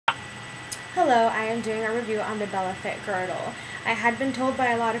Hello, I am doing a review on the Bellefit Girdle. I had been told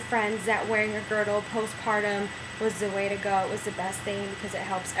by a lot of friends that wearing a girdle postpartum was the way to go. It was the best thing because it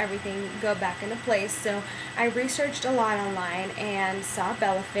helps everything go back into place. So I researched a lot online and saw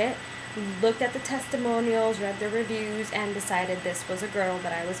Bellefit, looked at the testimonials, read the reviews, and decided this was a girdle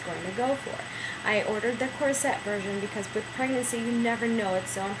that I was going to go for. I ordered the corset version because with pregnancy you never know,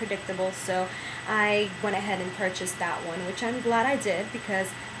 it's so unpredictable, so I went ahead and purchased that one, which I'm glad I did because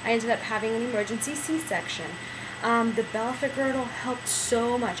I ended up having an emergency C-section. The Bellefit girdle helped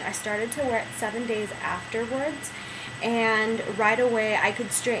so much. I started to wear it 7 days afterwards, and right away I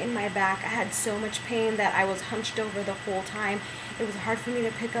could straighten my back. I had so much pain that I was hunched over the whole time. It was hard for me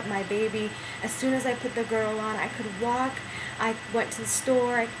to pick up my baby. As soon as I put the girdle on, I could walk. I went to the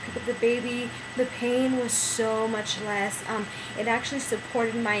store, I could pick up the baby. The pain was so much less. It actually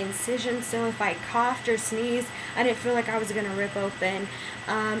supported my incision, so if I coughed or sneezed, I didn't feel like I was going to rip open.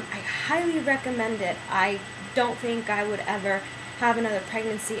 I highly recommend it. I don't think I would ever have another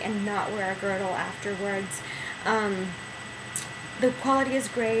pregnancy and not wear a girdle afterwards. The quality is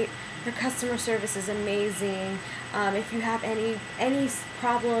great. Their customer service is amazing. If you have any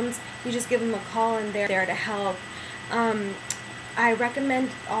problems, you just give them a call and they're there to help. I recommend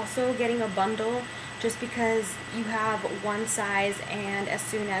also getting a bundle just because you have one size, and as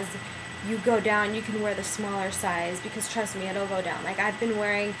soon as you go down you can wear the smaller size, because trust me, it'll go down. Like, I've been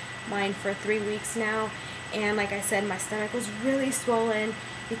wearing mine for 3 weeks now, and like I said, my stomach was really swollen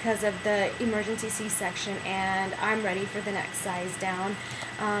because of the emergency C-section, and I'm ready for the next size down.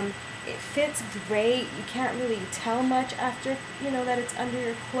 It fits great. You can't really tell much after, that it's under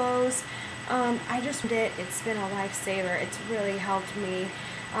your clothes. I just did. It's been a lifesaver. It's really helped me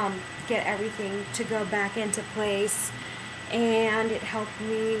get everything to go back into place, and it helped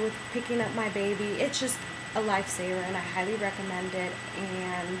me with picking up my baby. It's just a lifesaver, and I highly recommend it,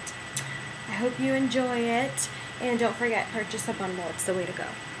 and I hope you enjoy it. And don't forget, purchase a bundle. It's the way to go.